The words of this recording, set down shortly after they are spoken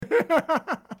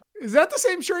Is that the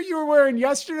same shirt you were wearing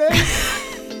yesterday?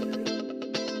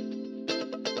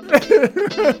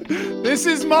 This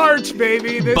is March,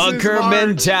 baby. This Bunker is March.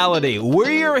 mentality.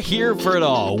 We are here for it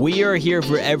all. We are here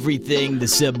for everything. The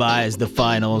semis, the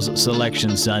finals,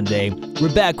 Selection Sunday.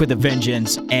 We're back with a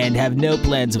vengeance and have no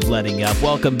plans of letting up.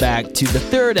 Welcome back to the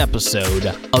third episode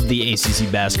of the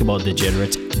ACC Basketball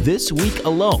Degenerates. This week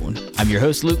alone, I'm your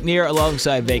host, Luke Neer,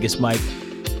 alongside Vegas Mike.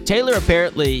 Taylor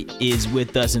apparently is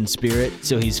with us in spirit,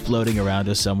 so he's floating around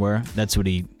us somewhere. That's what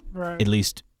he at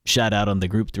least shot out on the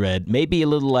group thread. Maybe a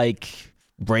little like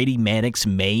Brady Manick's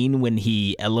mane when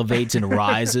he elevates and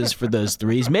rises for those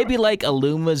threes. Maybe like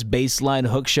Aluma's baseline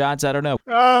hook shots. I don't know.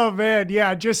 Oh man,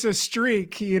 yeah, just a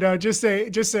streak, just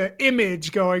a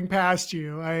image going past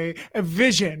you, a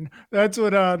vision. That's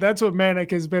what Manick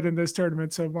has been in this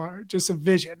tournament so far. Just a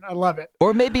vision. I love it.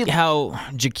 Or maybe how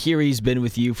Jakiri's been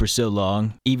with you for so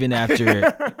long, even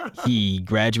after he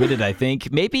graduated, I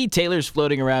think. Maybe Taylor's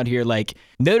floating around here like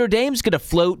Notre Dame's gonna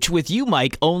float with you,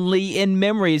 Mike, only in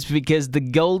memories because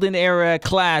the golden era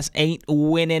class ain't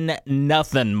winning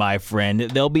nothing, my friend.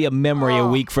 There'll be a memory a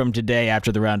week from today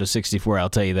after the round of 64, I'll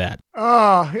tell you that.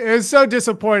 Oh, it's so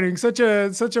disappointing. Such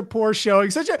a poor showing.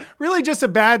 Really just a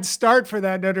bad start for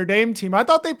that Notre Dame team. I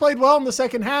thought they played well in the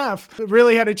second half.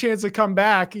 Really had a chance to come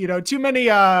back. Too many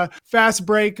fast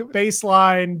break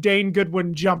baseline Dane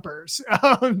Goodwin jumpers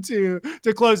to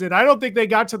close it. I don't think they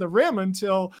got to the rim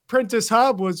until Prentice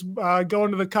Hub was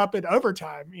going to the cup at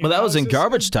overtime. That was in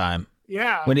garbage time.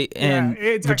 Yeah.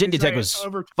 Virginia Tech was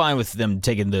fine with them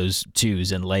taking those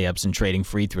twos and layups and trading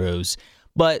free throws.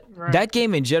 But that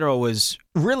game in general was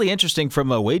really interesting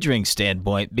from a wagering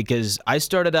standpoint because I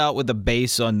started out with a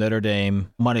base on Notre Dame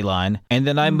money line, and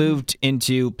then I moved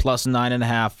into plus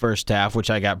 9.5 first half, which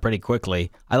I got pretty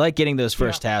quickly. I like getting those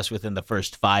first halves within the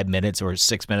first 5 minutes or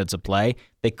 6 minutes of play.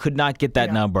 They could not get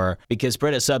that number because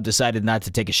Prentice Hub decided not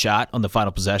to take a shot on the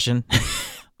final possession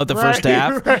of the first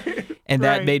half. And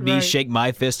that made me shake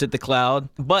my fist at the cloud.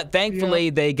 But thankfully,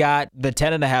 they got the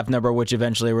 10.5 number, which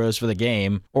eventually rose for the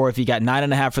game. Or if you got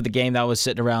 9.5 for the game, that was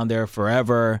sitting around there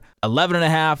forever.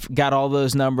 11.5 got all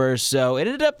those numbers. So it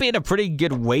ended up being a pretty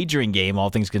good wagering game, all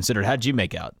things considered. How'd you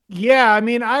make out? Yeah, I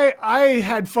mean, I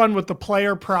had fun with the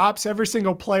player props. Every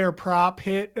single player prop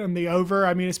hit on the over.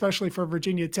 I mean, especially for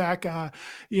Virginia Tech.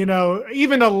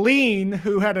 Even Aline,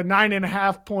 who had a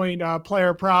 9.5 point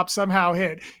player prop, somehow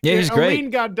hit. Yeah, he was great. Aline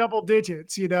got double digits,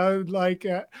 I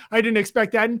didn't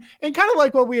expect that. And kind of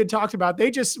like what we had talked about,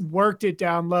 they just worked it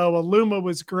down low. Aluma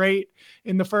was great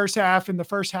in the first half, of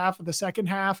the second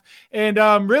half. And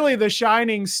really the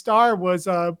shining star was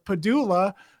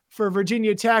Padula for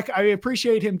Virginia Tech. I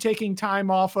appreciate him taking time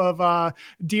off of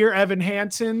Dear Evan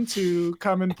Hansen to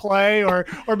come and play, or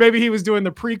maybe he was doing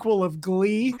the prequel of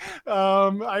Glee.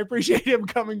 I appreciate him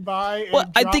coming by.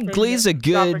 Well, I think Glee's a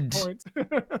good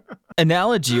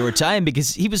analogy or time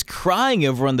because he was crying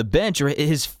over on the bench, or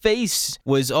his face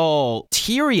was all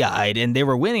teary-eyed, and they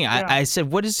were winning. Yeah. I said,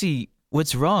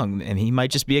 what's wrong? And he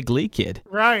might just be a Glee kid.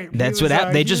 Right. That's what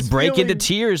happened. They just break into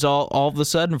tears all of a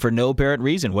sudden for no apparent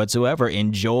reason whatsoever.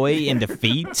 In joy, in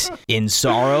defeat, in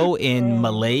sorrow, in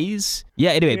malaise.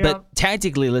 Yeah, anyway, but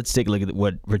tactically, let's take a look at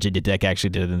what Virginia Tech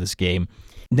actually did in this game.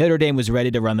 Notre Dame was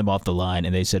ready to run them off the line,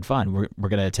 and they said, fine, we're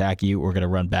going to attack you. We're going to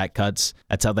run back cuts.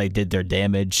 That's how they did their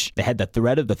damage. They had the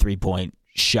threat of the three-point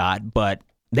shot, but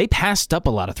they passed up a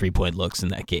lot of three-point looks in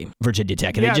that game, Virginia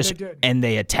Tech. And they did. And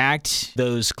they attacked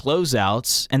those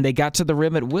closeouts, and they got to the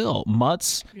rim at will.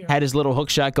 Mutz had his little hook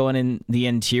shot going in the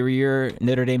interior.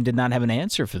 Notre Dame did not have an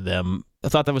answer for them. I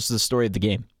thought that was the story of the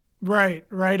game. Right.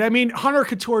 I mean, Hunter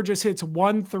Couture just hits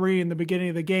 1-3 in the beginning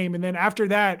of the game. And then after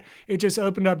that, it just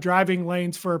opened up driving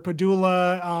lanes for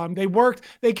Padula.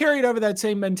 They carried over that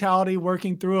same mentality,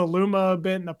 working through Aluma a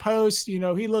bit in the post. He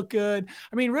looked good.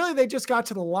 I mean, really, they just got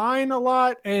to the line a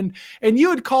lot. And you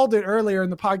had called it earlier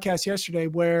in the podcast yesterday,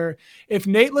 where if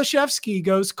Nate Laszewski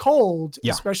goes cold,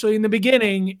 especially in the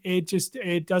beginning,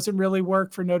 it doesn't really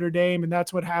work for Notre Dame. And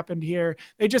that's what happened here.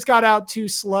 They just got out too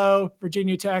slow.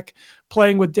 Virginia Tech,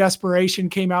 playing with desperation,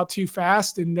 came out too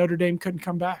fast, and Notre Dame couldn't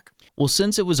come back. Well,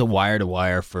 since it was a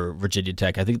wire-to-wire for Virginia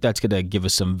Tech, I think that's going to give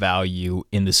us some value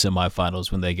in the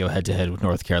semifinals when they go head-to-head with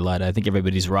North Carolina. I think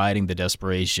everybody's riding the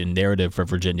desperation narrative for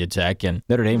Virginia Tech, and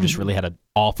Notre Dame just really had a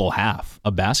awful half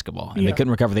of basketball, and they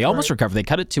couldn't recover. They almost recovered. They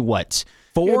cut it to what?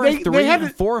 4 or 5?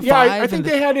 I think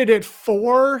they had it at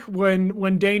 4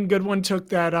 when Dane Goodwin took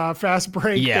that fast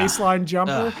break baseline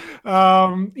jumper.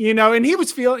 And he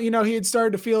was feeling, he had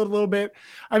started to feel it a little bit.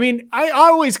 I mean, I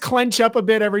always clench up a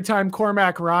bit every time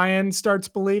Cormac Ryan starts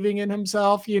believing in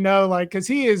himself, because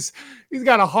he's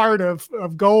got a heart of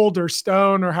gold or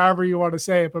stone or however you want to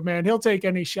say it. But man, he'll take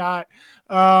any shot.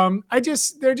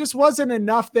 There just wasn't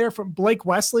enough there from Blake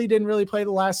Wesley. Didn't really play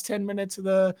the last 10 minutes of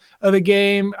the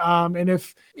game. And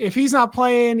if he's not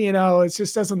playing, it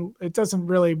doesn't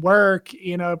really work.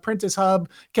 Prentice Hub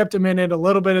kept him in it a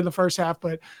little bit in the first half,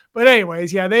 but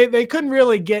anyways, they couldn't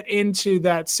really get into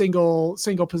that single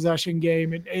possession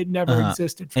game. It never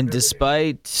existed. And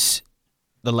despite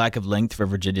the lack of length for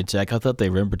Virginia Tech, I thought they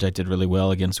rim protected really well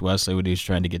against Wesley when he was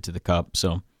trying to get to the cup.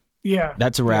 So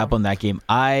that's a wrap on that game.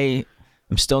 I'm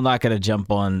still not going to jump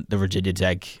on the Virginia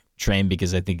Tech train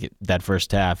because I think that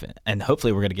first half, and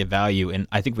hopefully we're going to get value, and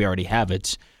I think we already have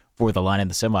it for the line in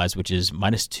the semis, which is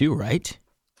 -2, right?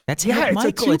 That's it,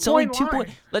 Michael. It's only 2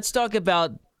 points. Let's talk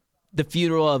about the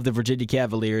funeral of the Virginia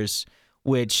Cavaliers,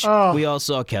 which we all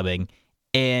saw coming,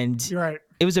 and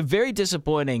it was a very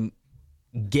disappointing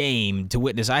game to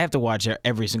witness. I have to watch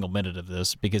every single minute of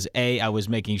this because I was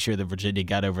making sure that Virginia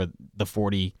got over the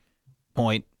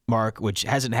 40-point mark, which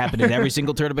hasn't happened in every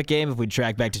single tournament game. If we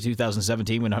track back to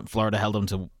 2017 when Florida held them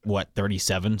to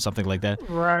 37, something like that.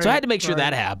 Right. So I had to make sure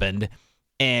that happened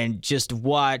and just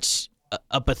watch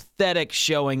a pathetic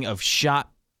showing of shot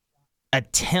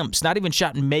attempts, not even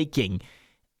shot making.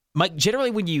 Mike,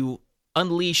 generally when you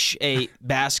unleash a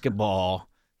basketball,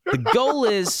 the goal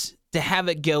is to have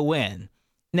it go in.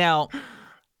 Now,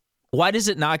 why does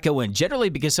it not go in? Generally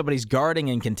because somebody's guarding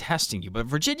and contesting you. But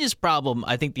Virginia's problem,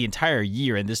 I think, the entire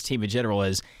year, and this team in general,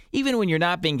 is even when you're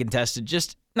not being contested,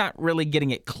 just not really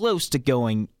getting it close to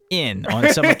going in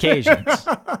on some occasions.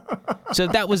 So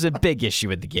that was a big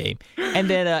issue in the game. And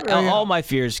then all my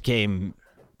fears came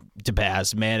to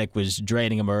pass. Manek was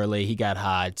draining him early. He got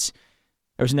hot.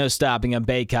 There was no stopping him.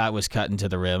 Bacot was cutting to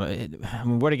the rim. I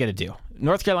mean, what are you going to do?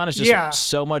 North Carolina's just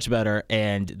so much better,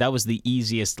 and that was the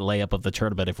easiest layup of the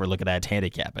tournament if we're looking at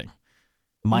handicapping.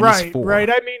 -4. Right.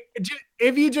 I mean,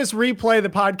 if you just replay the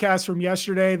podcast from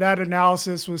yesterday, that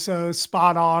analysis was so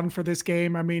spot on for this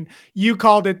game. I mean, you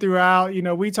called it throughout.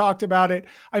 We talked about it.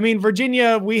 I mean,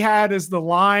 Virginia we had as the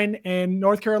line, and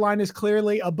North Carolina is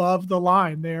clearly above the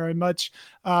line. They're a much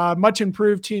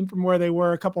improved team from where they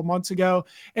were a couple months ago.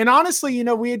 And honestly,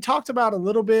 we had talked about a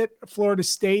little bit Florida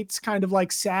State's kind of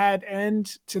like sad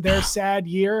end to their sad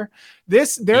year.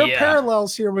 There are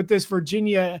parallels here with this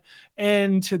Virginia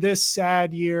end to this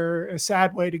sad year, a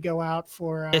sad way to go out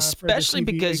for especially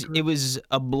because group. It was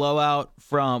a blowout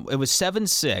it was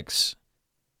 7-6,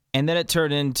 and then it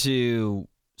turned into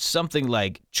something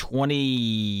like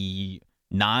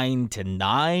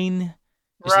 29-9.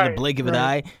 Just in the blink of an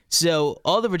eye. So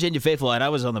all the Virginia faithful, and I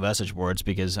was on the message boards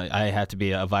because I have to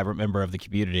be a vibrant member of the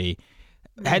community,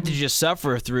 had to just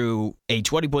suffer through a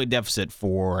 20-point deficit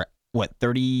for,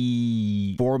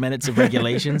 34 minutes of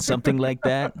regulation, something like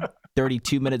that,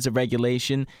 32 minutes of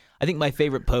regulation. I think my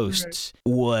favorite post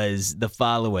was the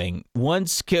following.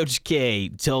 Once Coach K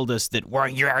told us that,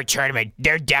 you're our tournament,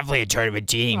 they're definitely a tournament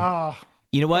team.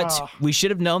 You know what? We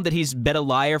should have known that he's been a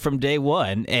liar from day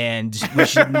one, and we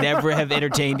should never have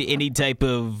entertained any type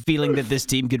of feeling that this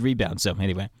team could rebound. So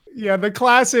anyway. Yeah, the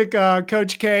classic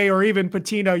Coach K or even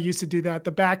Pitino used to do that,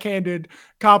 the backhanded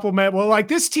compliment. Well,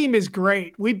 this team is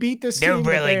great. We beat this team.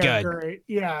 They're really good. Great.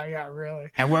 Yeah,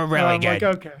 really. And we're really good.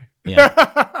 Okay. Yeah.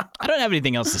 I don't have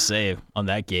anything else to say on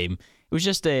that game. It was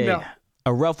just a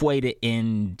rough way to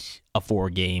end a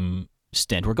 4-game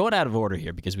stint. We're going out of order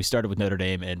here because we started with Notre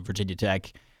Dame and Virginia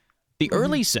Tech. The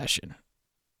early session.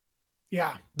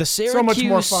 Yeah. The Syracuse so much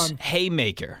more fun.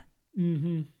 haymaker.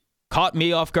 Caught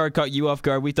me off guard, caught you off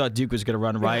guard. We thought Duke was going to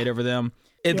run riot over them.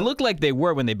 It looked like they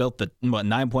were when they built the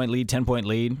 9-point lead, 10-point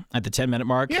lead at the 10-minute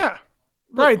mark. Yeah.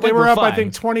 Right. They were up, I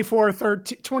think,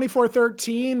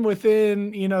 24-13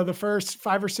 within, the first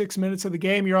 5 or 6 minutes of the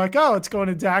game. You're like, it's going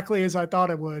exactly as I thought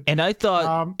it would. And I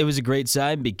thought it was a great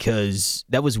sign because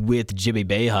that was with Jimmy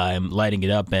Boeheim lighting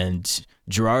it up and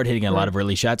Gerard hitting a lot of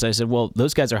early shots. I said, well,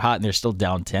 those guys are hot and they're still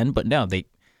down 10. But no, I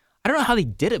don't know how they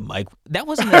did it, Mike. That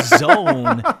wasn't a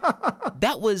zone.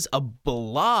 That was a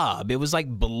blob. It was like a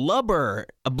blubber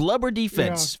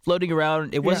defense floating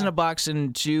around. It wasn't a box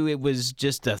and two. It was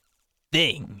just a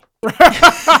thing.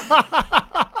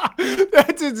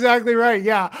 That's exactly right.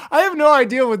 Yeah. I have no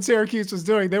idea what Syracuse was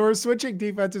doing. They were switching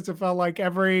defenses, it felt like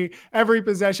every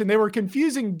possession. They were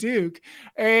confusing Duke.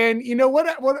 And you know what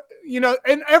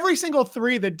and every single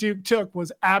three that Duke took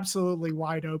was absolutely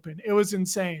wide open. It was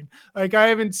insane. Like I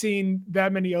haven't seen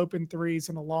that many open threes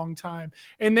in a long time.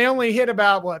 And they only hit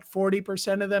about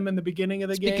 40% of them in the beginning of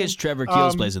the game. Because Trevor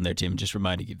Keels plays in their team, just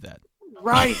reminding you of that.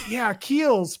 Right. Yeah.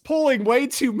 Keels pulling way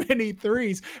too many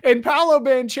threes. And Paolo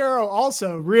Banchero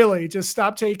also really just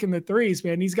stopped taking the threes,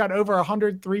 man. He's got over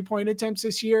 100 3-point attempts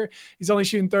this year. He's only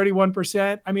shooting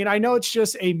 31%. I mean, I know it's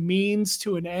just a means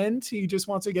to an end. He just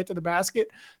wants to get to the basket.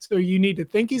 So you need to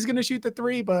think he's going to shoot the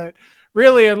three, but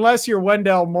really, unless you're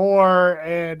Wendell Moore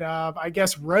and I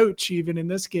guess Roach, even in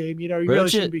this game, you really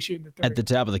shouldn't be shooting the three. At the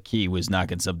top of the key was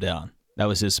knocking some down. That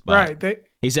was his spot. Right.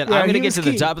 He said, I'm going to get to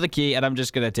the top of the key, and I'm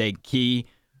just going to take key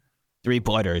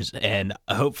three-pointers, and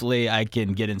hopefully I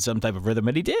can get in some type of rhythm.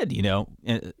 And he did,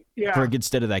 for a good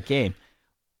stint of that game.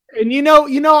 And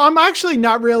I'm actually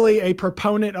not really a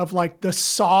proponent of like the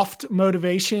soft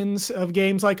motivations of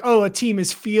games, like, oh, a team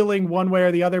is feeling one way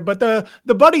or the other. But the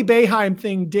Buddy Boeheim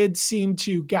thing did seem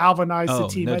to galvanize the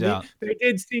team. No doubt. They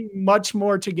did seem much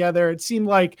more together. It seemed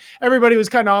like everybody was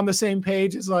kind of on the same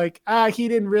page. It's like, he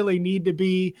didn't really need to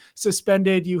be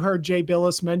suspended. You heard Jay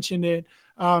Billis mention it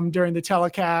during the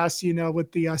telecast,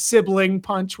 with the sibling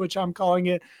punch, which I'm calling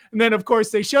it. And then, of course,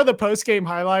 they show the post-game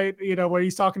highlight, where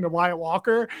he's talking to Wyatt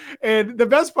Walker. And the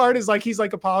best part is, like, he's,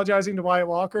 like, apologizing to Wyatt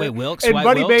Walker. Wait, Wilkes? And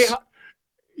Buddy Wilkes?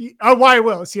 Wyatt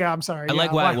Wilkes. Yeah, I'm sorry. I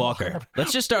like Wyatt Walker.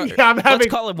 Let's just start. Yeah, let's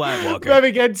call him Wyatt Walker. I'm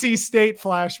having NC State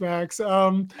flashbacks.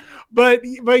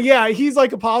 But yeah, he's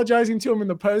like apologizing to him in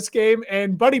the post game,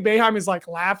 and Buddy Boeheim is like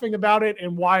laughing about it,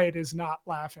 and Wyatt is not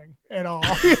laughing at all.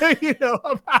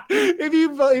 If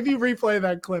you replay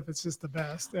that clip, it's just the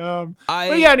best. But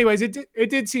yeah, anyways, it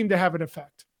did seem to have an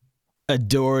effect.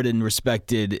 Adored and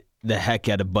respected the heck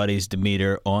out of Buddy's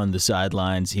demeanor on the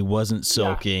sidelines. He wasn't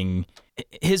sulking. Yeah.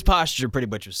 His posture pretty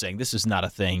much was saying, this is not a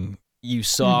thing. You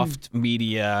soft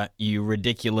media, you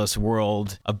ridiculous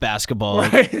world of basketball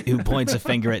who points a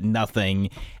finger at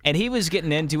nothing. And he was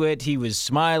getting into it. He was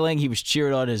smiling. He was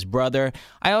cheering on his brother.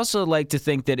 I also like to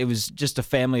think that it was just a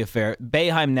family affair.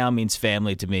 Boeheim now means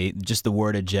family to me, just the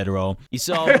word in general. You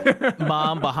saw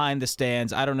mom behind the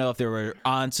stands. I don't know if there were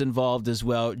aunts involved as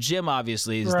well. Jim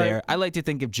obviously is there. I like to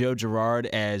think of Joe Girard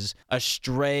as a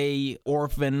stray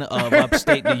orphan of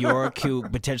upstate New York who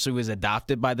potentially was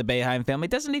adopted by the Boeheim family.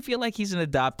 Doesn't he feel like he's an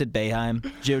adopted Boeheim,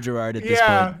 Joe Girard at this point?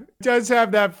 Yeah, does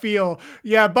have that feel.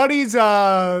 Yeah, Buddy's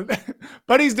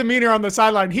demeanor on the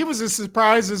sideline, he was as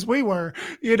surprised as we were.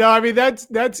 I mean, that's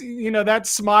that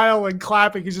smile and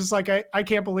clapping is just like, I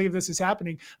can't believe this is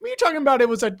happening. I mean, you're talking about it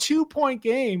was a 2-point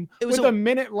game with a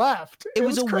minute left. It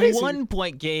was a crazy.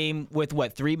 1-point game with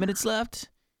 3 minutes left?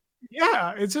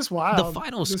 Yeah, it's just wild. The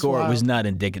final score was not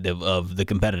indicative of the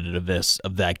competitiveness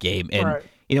of that game. And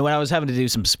when I was having to do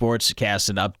some sportscasts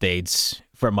and updates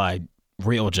for my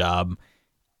real job,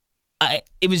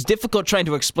 it was difficult trying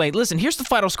to explain, listen, here's the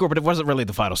final score, but it wasn't really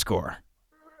the final score.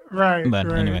 Right.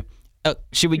 But anyway,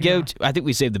 should we go to, I think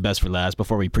we saved the best for last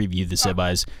before we preview the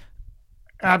semis.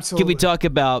 Absolutely. Can we talk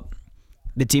about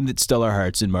the team that stole our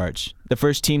hearts in March? The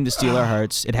first team to steal our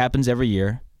hearts. It happens every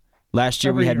year. Last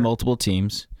year we had multiple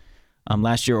teams.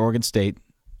 Last year, Oregon State,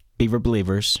 Beaver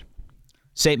Believers.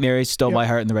 St. Mary's stole my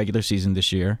heart in the regular season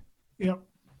this year. Yep.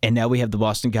 And now we have the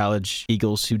Boston College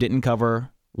Eagles, who didn't cover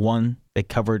one. They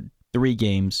covered 3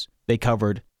 games. They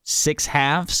covered 6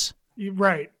 halves.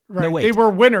 Right. No, wait. They were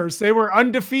winners. They were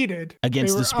undefeated.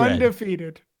 Against the spread.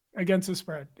 Undefeated against the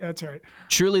spread. That's right.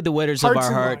 Truly the winners of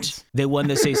our heart. They won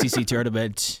this ACC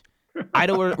tournament. I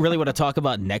don't really want to talk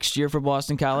about next year for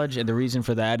Boston College, and the reason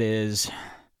for that is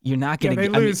you're not going to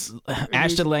lose.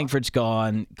 Ashton Langford's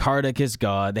gone. Kardik is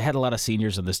gone. They had a lot of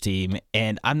seniors on this team,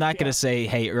 and I'm not going to say,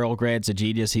 hey, Earl Grant's a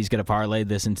genius. He's going to parlay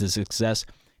this into success.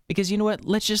 Because you know what?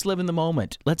 Let's just live in the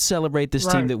moment. Let's celebrate this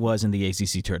team that was in the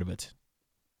ACC tournament.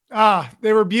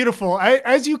 They were beautiful.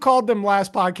 As you called them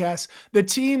last podcast, the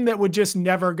team that would just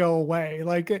never go away.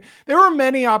 Like, there were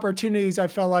many opportunities, I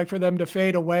felt like, for them to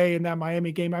fade away in that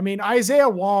Miami game. I mean, Isaiah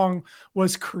Wong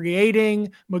was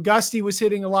creating. McGusty was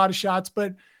hitting a lot of shots,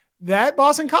 but that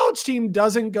Boston College team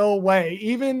doesn't go away,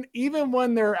 even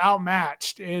when they're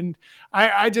outmatched. And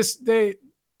they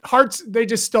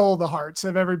just stole the hearts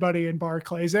of everybody in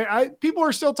Barclays. People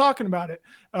are still talking about it,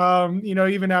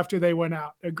 even after they went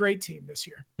out. A great team this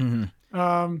year.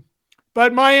 Mm-hmm.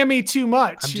 But Miami too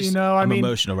much. I'm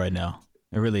emotional right now.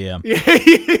 I really am.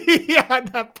 Yeah,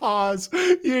 that pause.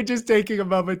 You're just taking a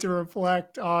moment to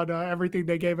reflect on everything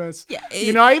they gave us. Yeah,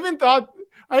 I even thought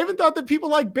I even thought that people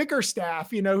like Bickerstaff,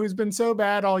 who's been so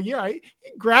bad all year,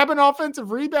 grabbing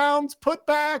offensive rebounds,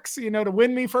 putbacks, to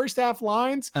win me first half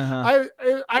lines. I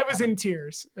was in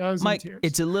tears. Mike,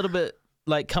 it's a little bit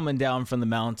like coming down from the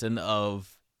mountain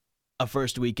of a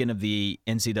first weekend of the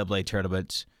NCAA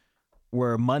tournament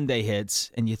where Monday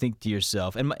hits and you think to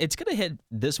yourself, and it's going to hit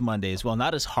this Monday as well,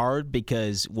 not as hard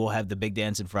because we'll have the big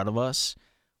dance in front of us,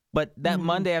 but that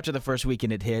Monday after the first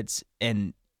weekend it hits,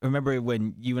 and remember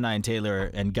when you and I and Taylor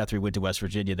and Guthrie went to West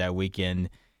Virginia that weekend,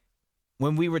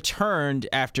 when we returned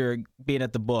after being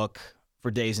at the book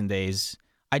for days and days,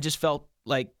 I just felt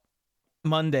like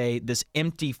Monday, this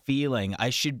empty feeling. I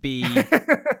should be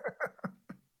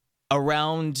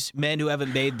around men who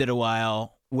haven't bathed in a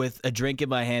while with a drink in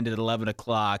my hand at 11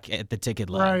 o'clock at the ticket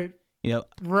line.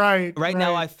 Right. Right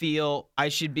now I feel I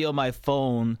should be on my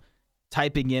phone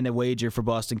typing in a wager for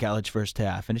Boston College first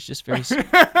half, and it's just it's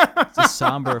a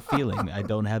somber feeling. I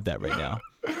don't have that right now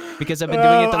because I've been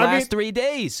doing it the last 3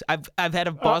 days. I've had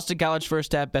a Boston College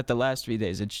first half bet the last 3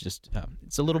 days. It's just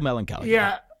it's a little melancholy.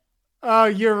 Yeah. Oh,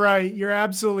 you're right. You're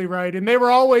absolutely right. And they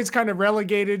were always kind of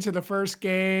relegated to the first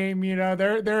game.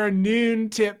 They're a noon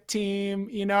tip team.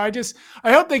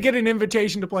 I hope they get an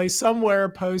invitation to play somewhere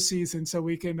postseason so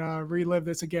we can relive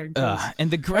this again. And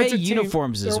the gray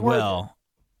uniforms as well.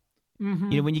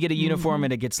 Mm-hmm. When you get a uniform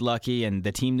and it gets lucky and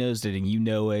the team knows it and you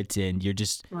know it and you're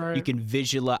just, you can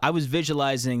visualize. I was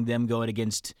visualizing them going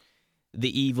against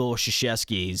the evil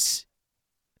Krzyzewskis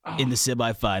in the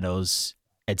semifinals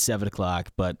at 7 o'clock,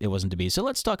 but it wasn't to be. So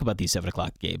let's talk about these 7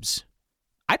 o'clock games.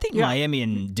 I think Miami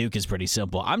and Duke is pretty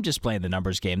simple. I'm just playing the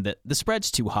numbers game. The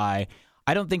spread's too high.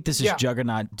 I don't think this is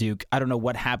juggernaut Duke. I don't know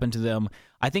what happened to them.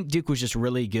 I think Duke was just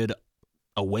really good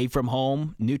away from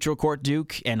home, neutral court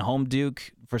Duke and home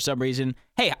Duke for some reason.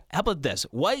 Hey, how about this?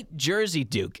 White jersey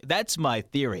Duke. That's my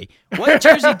theory. White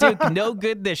jersey Duke, no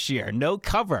good this year. No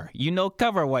cover.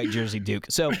 Cover white jersey Duke.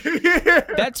 So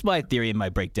that's my theory and my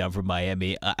breakdown for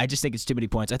Miami. I just think it's too many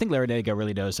points. I think Larinaga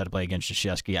really knows how to play against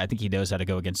Krzyzewski. I think he knows how to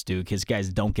go against Duke. His guys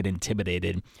don't get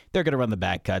intimidated. They're going to run the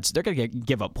back cuts. They're going to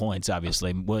give up points,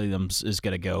 obviously. Williams is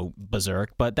going to go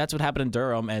berserk. But that's what happened in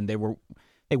Durham, and they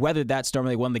weathered that storm.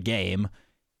 They won the game.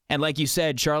 And like you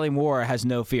said, Charlie Moore has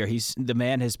no fear. The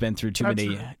man has been through too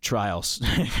many trials.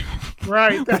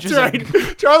 Right, that's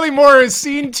right. Charlie Moore has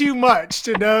seen too much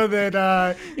to know that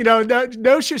no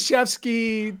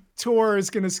Krzyzewski tour is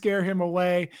going to scare him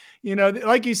away.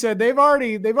 Like you said, they've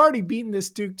already beaten this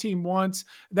Duke team once.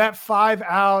 That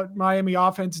 5-out Miami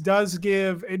offense does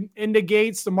it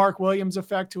negates the Mark Williams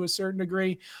effect to a certain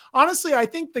degree. Honestly, I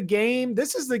think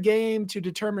this is the game to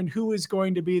determine who is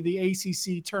going to be the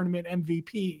ACC tournament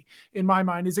MVP in my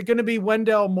mind. Is it going to be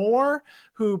Wendell Moore,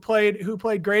 who played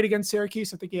great against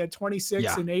Syracuse? I think he had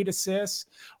 26 and 8 assists.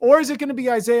 Or is it going to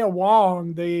be Isaiah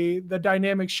Wong, the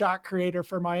dynamic shot creator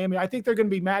for Miami? I think they're going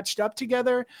to be matched up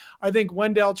together. I think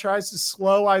Wendell tries to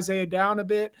slow Isaiah down a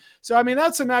bit. So,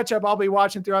 that's a matchup I'll be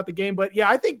watching throughout the game. But,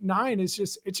 I think 9 is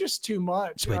just too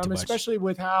much, too much. Especially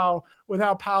with how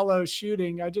Paolo's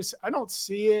shooting. I don't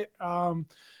see it.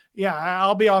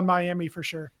 I'll be on Miami for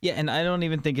sure. Yeah, and I don't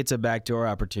even think it's a backdoor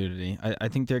opportunity. I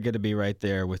think they're going to be right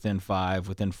there within 5,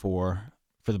 within 4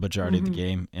 for the majority of the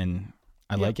game, and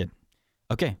I like it.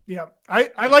 Okay. Yeah,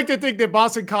 I like to think that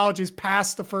Boston College has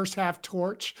passed the first half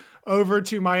torch over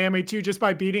to Miami too, just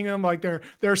by beating them. Like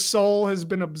their soul has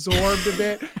been absorbed a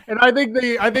bit, and I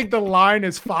think the line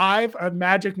is 5, a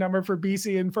magic number for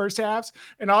BC in first halves,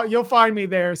 and you'll find me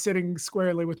there sitting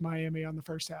squarely with Miami on the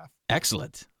first half.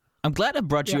 Excellent. I'm glad I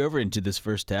brought you over into this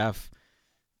first half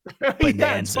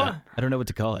bonanza. I don't know what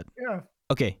to call it. Yeah.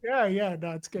 Okay. Yeah.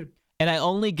 No, it's good. And I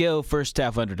only go first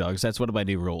half underdogs. That's one of my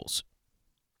new rules.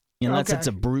 Unless it's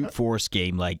a brute force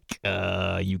game like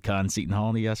UConn Seton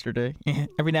Hall yesterday.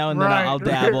 Every now and then I'll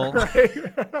dabble. Okay.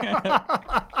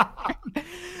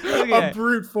 A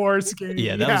brute force game.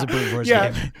 Yeah, that was a brute force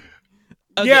game.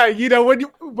 Okay. Yeah,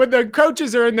 when the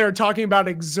coaches are in there talking about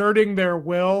exerting their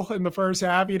will in the first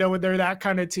half, when they're that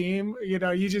kind of team,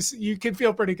 you can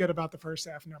feel pretty good about the first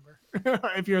half number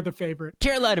if you're the favorite.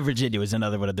 Carolina, Virginia was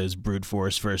another one of those brute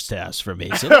force first halves for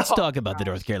me. So let's talk about the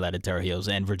North Carolina Tar Heels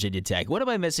and Virginia Tech. What am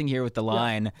I missing here with the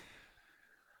line? Yeah.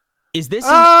 Is this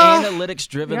an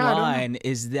analytics-driven line?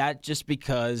 Is that just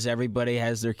because everybody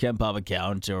has their KenPom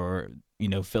account or,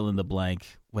 fill in the blank,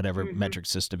 whatever metric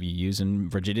system you use, and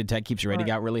Virginia Tech keeps your rating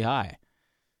out really high?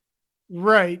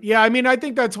 Right. Yeah. I mean, I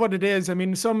think that's what it is. I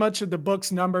mean, so much of the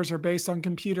book's numbers are based on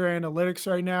computer analytics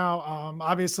right now.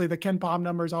 Obviously, the KenPom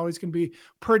number is always going to be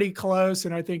pretty close,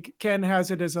 and I think Ken has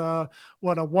it as a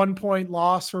 1-point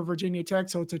loss for Virginia Tech,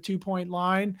 so it's a 2-point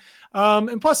line.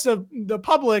 And plus, the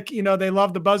public, they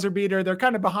love the buzzer beater. They're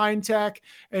kind of behind Tech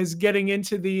as getting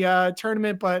into the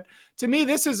tournament, but to me,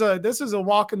 this is a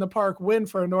walk in the park win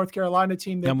for a North Carolina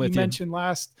team that you mentioned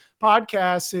last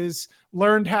podcast is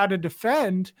learned how to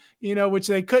defend, which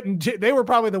they couldn't do. They were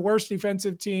probably the worst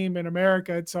defensive team in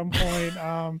America at some point,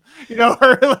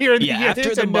 earlier in the year.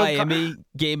 After the Miami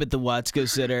game at the Watsco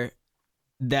Center,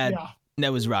 that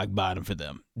was rock bottom for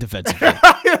them defensively.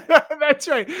 That's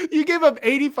right. You gave up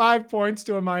 85 points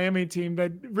to a Miami team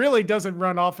that really doesn't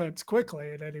run offense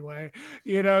quickly in any way,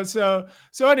 So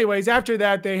anyways, after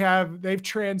that, they've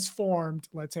transformed,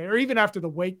 let's say, or even after the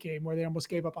Wake game where they almost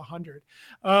gave up 100.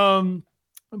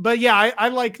 But yeah, I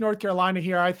like North Carolina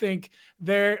here. I think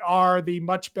they are the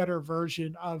much better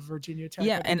version of Virginia Tech.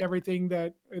 Yeah, and everything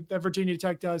that Virginia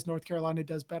Tech does, North Carolina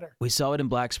does better. We saw it in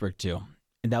Blacksburg too.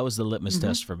 And that was the litmus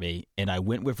test for me. And I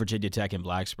went with Virginia Tech in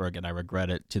Blacksburg, and I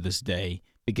regret it to this day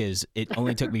because it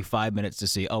only took me 5 minutes to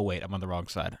see, oh, wait, I'm on the wrong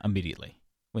side immediately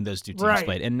when those two teams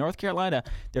played. And North Carolina,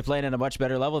 they're playing at a much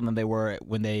better level than they were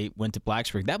when they went to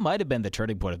Blacksburg. That might have been the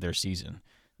turning point of their season.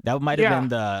 That might have been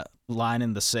the line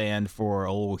in the sand for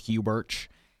old Hugh Birch.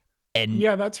 And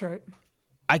yeah, that's right.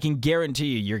 I can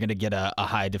guarantee you're going to get a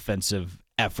high defensive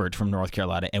effort from North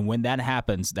Carolina. And when that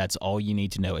happens, that's all you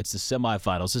need to know. It's the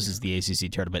semifinals. This is the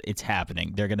ACC tournament. It's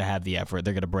happening. They're going to have the effort.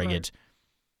 They're going to bring it.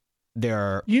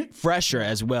 They're fresher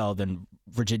as well than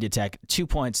Virginia Tech. 2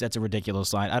 points, that's a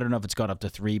ridiculous line. I don't know if it's gone up to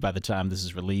 3 by the time this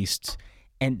is released.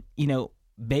 And,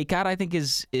 Bacot, I think,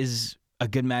 is a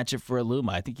good matchup for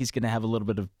Aluma. I think he's going to have a little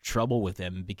bit of trouble with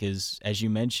him because, as you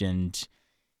mentioned,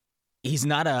 he's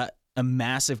not a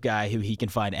massive guy who he can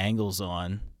find angles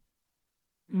on.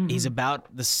 He's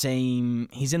about the same.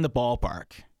 He's in the ballpark.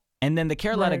 And then the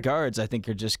Carolina guards, I think,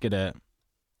 are just going to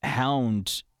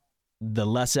hound the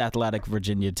less athletic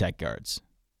Virginia Tech guards.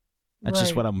 That's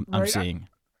just what I'm seeing.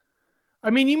 I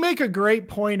mean, you make a great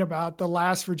point about the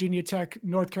last Virginia Tech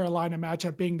North Carolina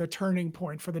matchup being the turning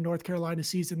point for the North Carolina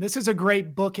season. This is a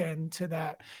great bookend to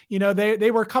that.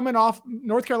 They were coming off,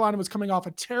 North Carolina was coming off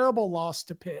a terrible loss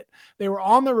to Pitt. They were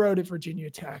on the road at Virginia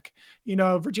Tech.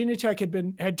 Virginia Tech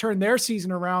had turned their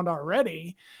season around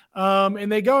already.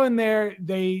 And they go in there,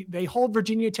 they hold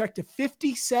Virginia Tech to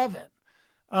 57.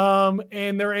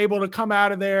 And they're able to come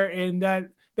out of there and that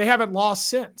they haven't lost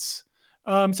since.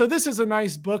 So this is a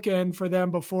nice bookend for them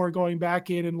before going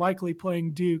back in and likely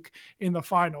playing Duke in the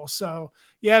final. So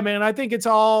yeah, man, I think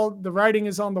the writing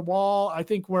is on the wall. I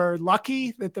think we're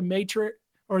lucky that the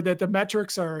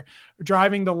metrics are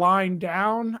driving the line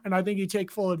down. And I think you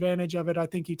take full advantage of it. I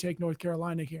think you take North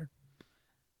Carolina here.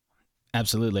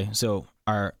 Absolutely. So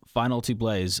our final two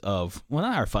plays not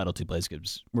our final two plays,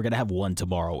 because we're going to have one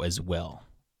tomorrow as well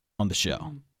on the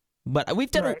show. But we've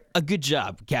done a good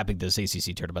job capping this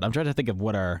ACC tournament. I'm trying to think of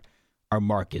what our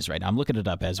mark is right now. I'm looking it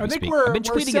up as we speak. I've been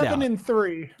tweeting it out. We're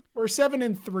 7-3. We're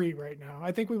 7-3 right now.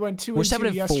 I think we went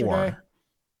 2-2 yesterday.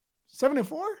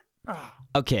 7-4? Ah.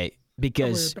 Okay,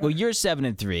 because you're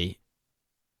 7-3.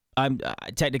 I'm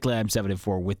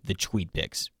 7-4 with the tweet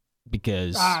picks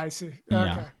because I see.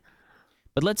 Okay.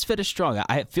 But let's finish strong.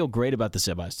 I feel great about the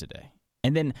semis today,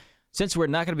 and then. Since we're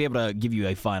not going to be able to give you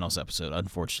a finals episode,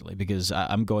 unfortunately, because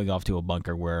I'm going off to a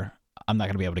bunker where I'm not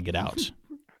going to be able to get out.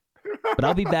 But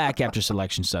I'll be back after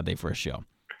Selection Sunday for a show.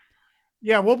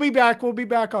 Yeah, we'll be back. We'll be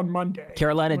back on Monday.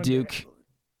 Carolina, Duke.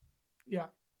 Yeah.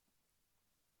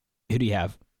 Who do you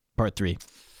have? Part 3.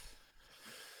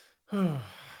 Oh,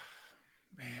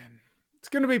 man. It's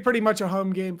going to be pretty much a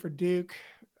home game for Duke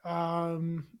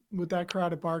with that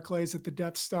crowd at Barclays at the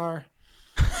Death Star.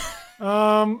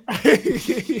 I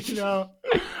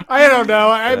don't know.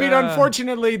 I mean,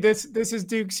 unfortunately, this is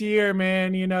Duke's year,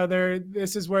 man.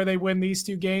 This is where they win these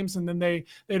 2 games, and then they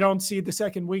don't see the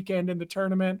second weekend in the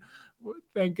tournament.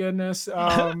 Thank goodness.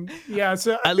 Yeah.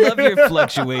 So I love your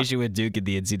fluctuation with Duke in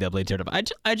the NCAA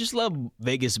tournament. I just love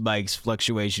Vegas Mike's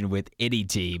fluctuation with any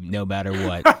team, no matter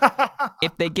what.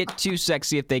 If they get too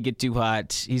sexy, if they get too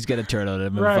hot, he's gonna turn on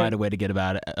them and find a way to get them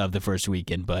out of the first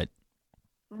weekend. But.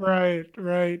 Right.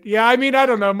 Yeah, I mean, I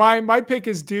don't know. My pick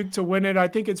is Duke to win it. I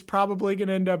think it's probably going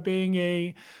to end up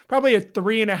being probably a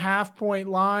 3.5 point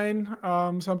line,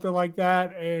 something like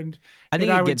that. And I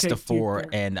think it gets to 4,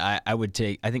 and I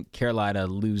think Carolina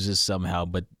loses somehow,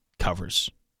 but covers.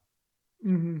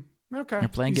 Mm-hmm. Okay. They're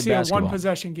playing good basketball. A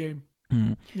 1-possession game.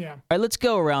 Mm-hmm. Yeah. All right, let's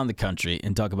go around the country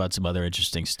and talk about some other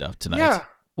interesting stuff tonight. Yeah.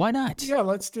 Why not? Yeah,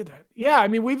 let's do that. Yeah, I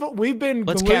mean, we've been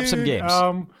let's glued, cap some games.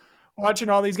 Watching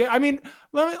all these games. I mean,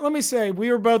 let me say,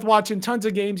 we were both watching tons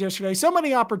of games yesterday. So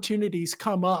many opportunities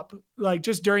come up, like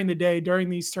just during the day, during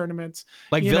these tournaments.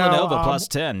 Like Villanova plus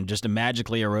 10 just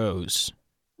magically arose.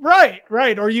 Right.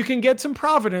 Or you can get some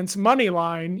Providence money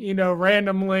line,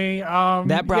 randomly.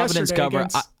 That Providence cover,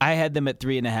 I had them at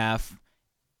 3.5,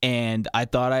 and I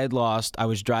thought I had lost. I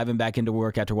was driving back into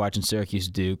work after watching Syracuse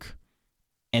Duke,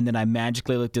 and then I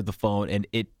magically looked at the phone, and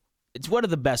it's one of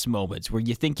the best moments where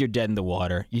you think you're dead in the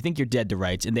water, you think you're dead to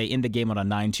rights, and they end the game on a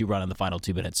 9-2 run in the final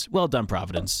 2 minutes. Well done,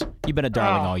 Providence. You've been a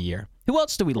darling all year. Who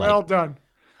else do we like? Well done.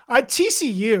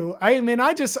 TCU.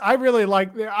 I really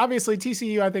like. Obviously,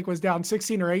 TCU. I think was down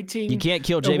 16 or 18. You can't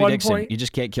kill J.B. Dixon. You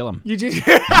just can't kill him. You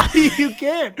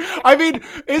can't. I mean,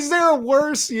 is there a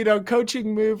worse,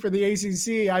 coaching move for the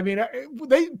ACC? I mean,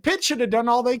 Pitt should have done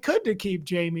all they could to keep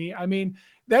Jamie. I mean,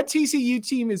 that TCU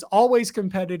team is always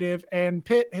competitive, and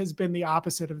Pitt has been the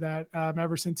opposite of that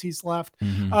ever since he's left.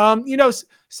 Mm-hmm.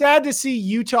 Sad to see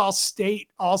Utah State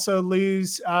also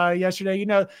lose yesterday.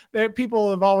 That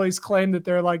people have always claimed that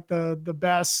they're like the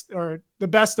best or the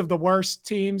best of the worst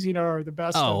teams, or the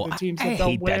best of the teams that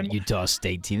don't win. I hate that Utah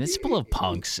State team. It's full of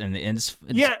punks, and it's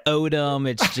Odom.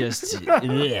 It's just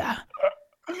yeah.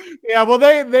 Yeah, well,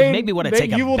 they maybe want to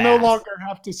take a you will bath. No longer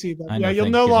have to see them. You'll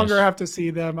no longer have to see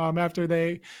them after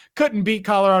they couldn't beat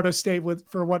Colorado State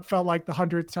for what felt like the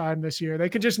 100th time this year. They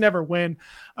could just never win.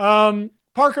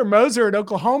 Parker Moser at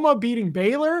Oklahoma beating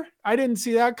Baylor. I didn't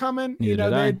see that coming. They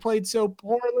had played so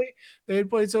poorly. But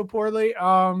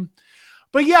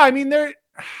yeah, I mean,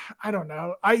 I don't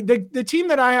know. The team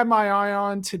that I have my eye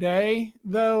on today,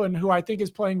 though, and who I think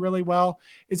is playing really well,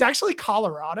 is actually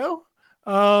Colorado.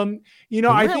 Really?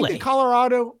 I think that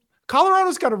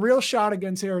Colorado's got a real shot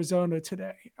against Arizona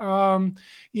today. I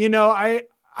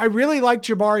really like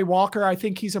Jabari Walker. I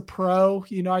think he's a pro.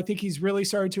 I think he's really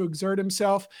started to exert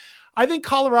himself. I think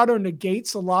Colorado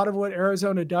negates a lot of what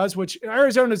Arizona does, which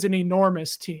Arizona is an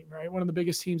enormous team, right? One of the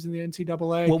biggest teams in the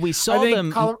NCAA. Well, we saw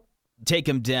them take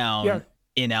him down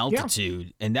in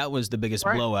altitude, and that was the biggest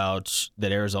blowout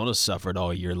that Arizona suffered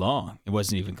all year long. It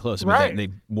wasn't even close. I mean, they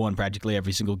won practically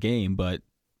every single game, but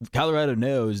Colorado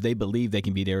knows, they believe they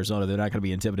can beat Arizona. They're not going to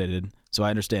be intimidated. So I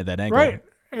understand that angle. Right.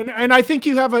 And I think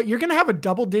you're going to have a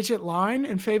double-digit line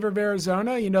in favor of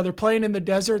Arizona. They're playing in the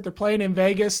desert. They're playing in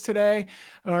Vegas today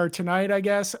or tonight, I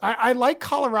guess. I like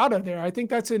Colorado there. I think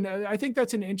that's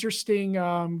an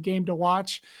interesting game to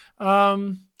watch.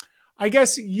 I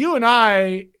guess you and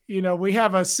I, we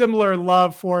have a similar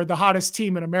love for the hottest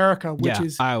team in America, which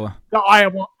is Iowa.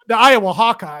 The Iowa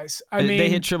Hawkeyes. I mean, they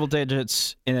hit triple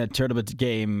digits in a tournament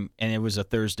game, and it was a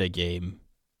Thursday game.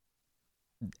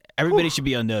 Everybody should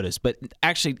be unnoticed, but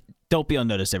actually, don't be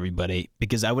unnoticed, everybody,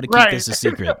 because I would have kept this a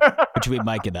secret between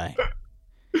Mike and I.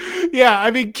 Yeah,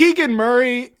 I mean, Keegan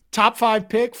Murray, top 5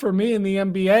 pick for me in the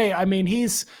NBA. I mean,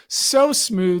 he's so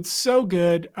smooth, so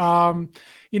good.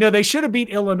 They should have beat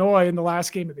Illinois in the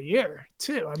last game of the year,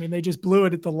 too. I mean, they just blew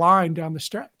it at the line down the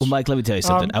stretch. Well, Mike, let me tell you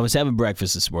something. I was having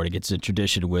breakfast this morning. It's a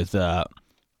tradition with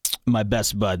my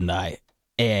best bud and I.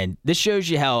 And this shows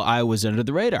you how I was under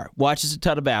the radar. Watches a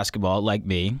ton of basketball, like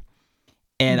me.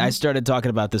 And I started talking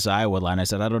about this Iowa line. I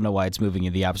said, I don't know why it's moving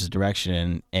in the opposite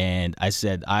direction. And I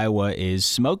said, Iowa is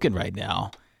smoking right now.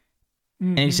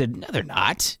 And he said, no, they're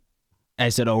not. And I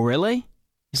said, oh, really?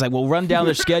 He's like, well, run down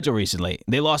their schedule recently.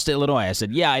 They lost to Illinois. I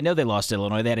said, yeah, I know they lost to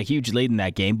Illinois. They had a huge lead in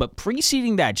that game. But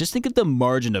preceding that, just think of the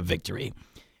margin of victory.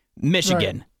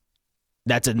 Michigan,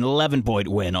 that's an 11-point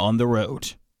win on the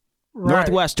road.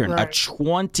 Northwestern, a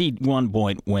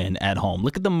 21-point win at home.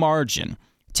 Look at the margin.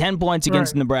 10 points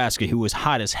against Nebraska, who was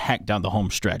hot as heck down the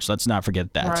home stretch. Let's not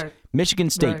forget that. Michigan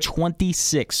State,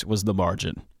 26 was the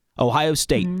margin. Ohio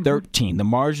State, 13. The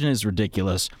margin is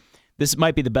ridiculous. This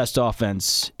might be the best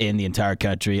offense in the entire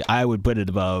country. I would put it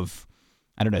above,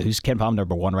 I don't know, who's Ken Palm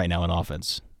number 1 right now in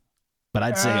offense? But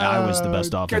I'd say Iowa's the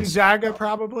best offense. Gonzaga,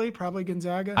 probably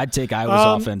Gonzaga. I'd take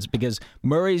Iowa's offense because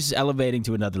Murray's elevating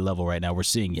to another level right now. We're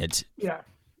seeing it. Yeah.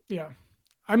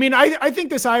 I mean, I think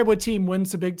this Iowa team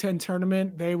wins the Big Ten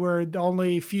tournament. They were the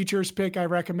only futures pick I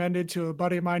recommended to a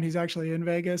buddy of mine who's actually in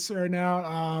Vegas right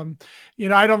now.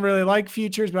 I don't really like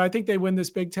futures, but I think they win this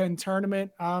Big Ten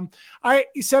tournament.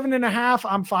 7.5,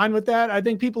 I'm fine with that. I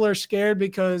think people are scared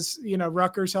because,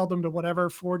 Rutgers held them to whatever,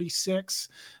 46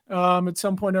 at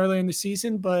some point early in the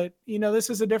season. But, this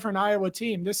is a different Iowa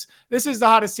team. This is the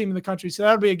hottest team in the country. So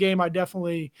that'll be a game I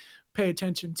definitely pay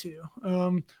attention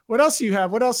to. What else do you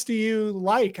have? What else do you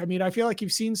like? I mean, I feel like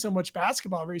you've seen so much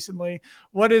basketball recently.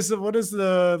 What is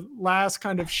the last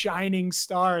kind of shining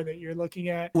star that you're looking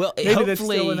at? Well, maybe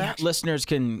hopefully listeners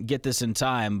can get this in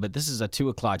time, but this is a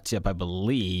 2:00 tip, I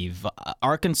believe.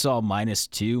 Arkansas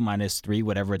 -2, -3,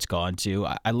 whatever it's gone to.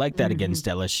 I like that against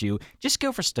LSU. Just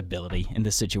go for stability in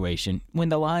this situation. When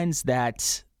the line's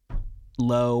that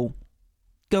low,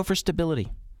 go for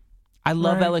stability. I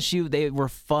love LSU. They were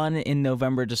fun in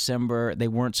November, December. They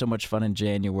weren't so much fun in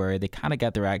January. They kind of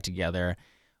got their act together.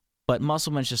 But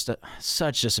Musselman's just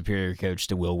such a superior coach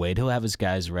to Will Wade. He'll have his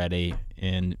guys ready,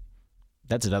 and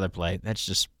that's another play.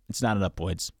 It's not enough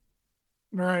points.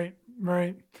 Right.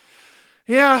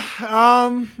 Yeah.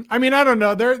 I mean, I don't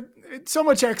know. There's so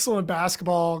much excellent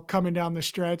basketball coming down the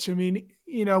stretch. I mean,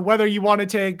 whether you want to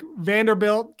take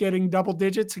Vanderbilt getting double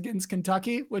digits against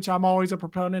Kentucky, which I'm always a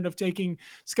proponent of taking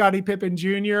Scottie Pippen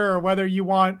Jr., or whether you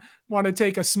want to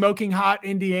take a smoking hot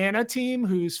Indiana team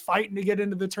who's fighting to get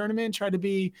into the tournament, try to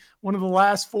be one of the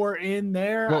last 4 in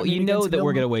there. Well, you know that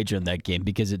we're going to wager on that game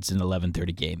because it's an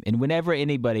 11:30 game. And whenever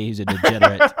anybody who's a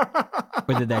degenerate,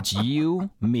 whether that's you,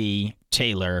 me,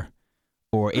 Taylor,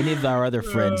 or any of our other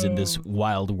friends in this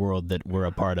wild world that we're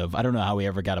a part of, I don't know how we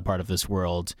ever got a part of this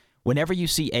world. Whenever you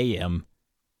see AM,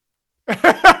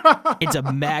 it's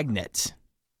a magnet.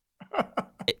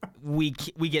 We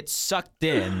get sucked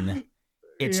in.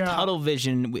 It's tunnel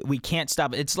vision. We can't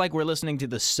stop it. It's like we're listening to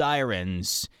the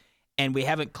sirens, and we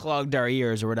haven't clogged our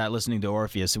ears, or we're not listening to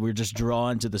Orpheus. We're just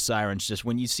drawn to the sirens. Just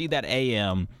when you see that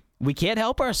AM, we can't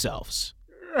help ourselves.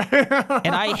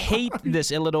 And I hate this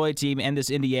Illinois team and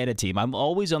this Indiana team. I'm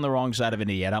always on the wrong side of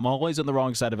Indiana. I'm always on the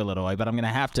wrong side of Illinois, but I'm going to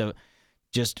have to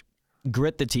just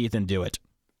grit the teeth and do it.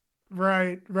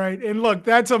 Right. And look,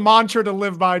 that's a mantra to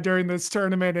live by during this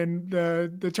tournament and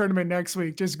the tournament next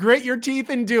week. Just grit your teeth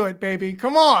and do it, baby.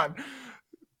 Come on.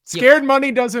 Scared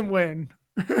money doesn't win.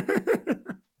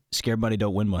 Scared money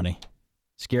don't win money.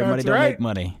 Scared money don't make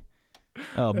money.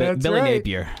 Oh, Billy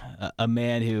Napier, a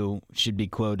man who should be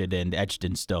quoted and etched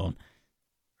in stone.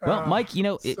 Well, Mike,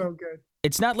 so good.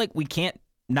 It's not like we can't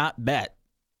not bet,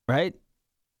 right?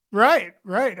 Right.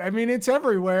 I mean, it's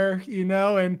everywhere,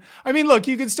 and I mean, look,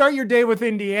 you can start your day with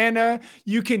Indiana.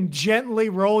 You can gently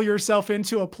roll yourself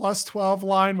into a +12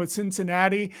 line with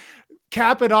Cincinnati,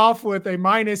 cap it off with a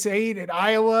 -8 at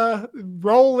Iowa,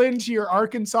 roll into your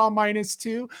Arkansas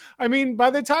 -2. I mean, by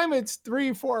the time it's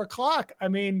 3, 4 o'clock, I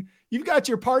mean, you've got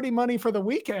your party money for the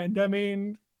weekend. I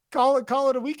mean, call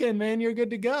it a weekend, man. You're good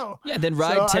to go. Yeah. Then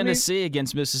ride Tennessee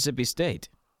against Mississippi State.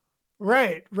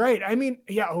 Right. I mean,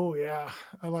 yeah. Oh, yeah.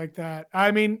 I like that.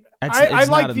 I mean, I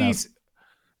like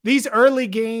these early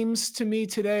games to me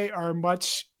today are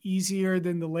much easier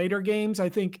than the later games. I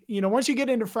think, once you get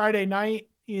into Friday night,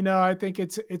 I think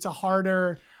it's a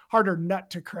harder nut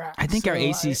to crack. I think our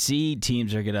ACC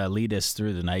teams are going to lead us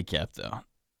through the nightcap, though.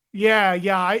 Yeah.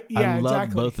 I love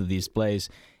both of these plays.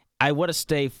 I want to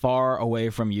stay far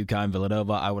away from UConn,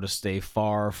 Villanova. I want to stay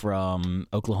far from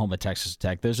Oklahoma, Texas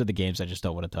Tech. Those are the games I just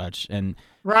don't want to touch. And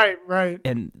right.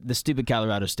 And the stupid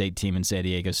Colorado State team and San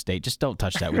Diego State, just don't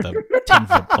touch that with a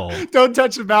 10-foot pole. Don't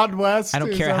touch the Mountain West. I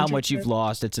don't care how much you've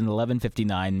lost. It's an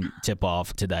 11:59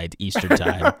 tip-off tonight, Eastern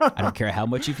time. I don't care how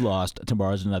much you've lost.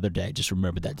 Tomorrow's another day. Just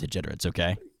remember that, degenerates,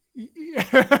 okay?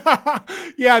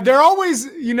 Yeah, they're always,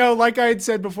 like I had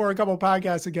said before a couple of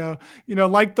podcasts ago,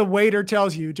 like the waiter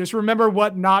tells you, just remember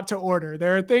what not to order.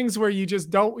 There are things where you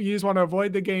just want to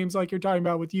avoid the games like you're talking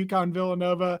about with UConn,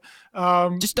 Villanova.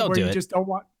 Just don't do it. Just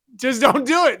don't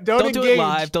do it. Don't do it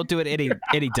live. Don't do it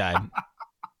anytime.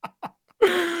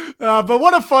 But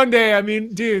what a fun day. I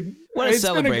mean, dude, what a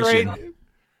celebration. Been a great.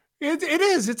 It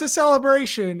is. It's a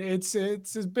celebration. It's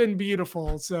been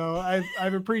beautiful. So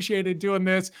I've appreciated doing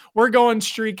this. We're going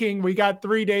streaking. We got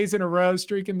 3 days in a row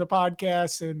streaking the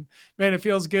podcast, and man, it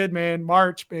feels good, man.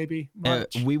 March, baby.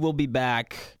 March. We will be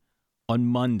back on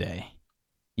Monday.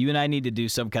 You and I need to do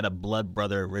some kind of blood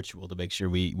brother ritual to make sure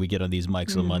we get on these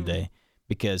mics on Monday,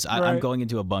 because I'm going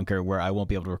into a bunker where I won't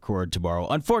be able to record tomorrow,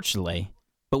 unfortunately.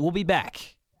 But we'll be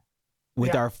back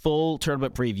with our full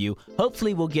tournament preview.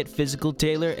 Hopefully we'll get physical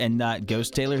Taylor and not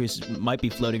Ghost Taylor, who might be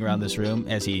floating around this room,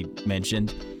 as he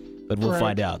mentioned, but we'll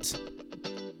find out.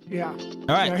 Yeah. All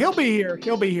right. Yeah, he'll be here.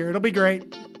 It'll be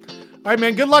great. All right,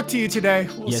 man. Good luck to you today.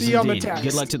 We'll see you on the text.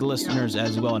 Good luck to the listeners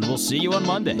as well, and we'll see you on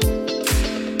Monday.